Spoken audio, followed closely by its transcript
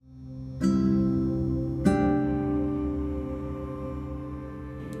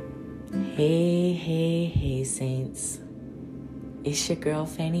Hey, Saints. It's your girl,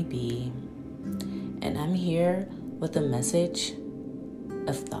 Fanny B. And I'm here with a message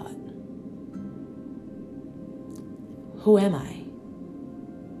of thought. Who am I?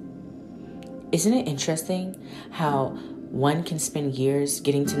 Isn't it interesting how one can spend years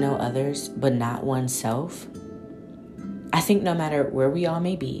getting to know others, but not oneself? I think no matter where we all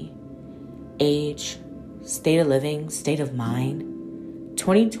may be, age, state of living, state of mind,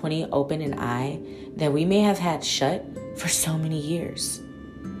 2020 opened an eye that we may have had shut for so many years.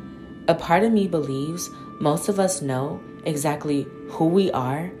 A part of me believes most of us know exactly who we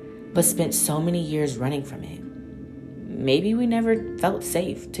are, but spent so many years running from it. Maybe we never felt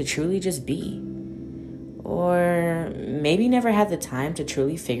safe to truly just be. Or maybe never had the time to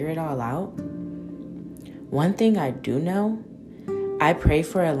truly figure it all out. One thing I do know, I pray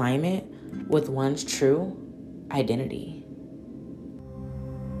for alignment with one's true identity.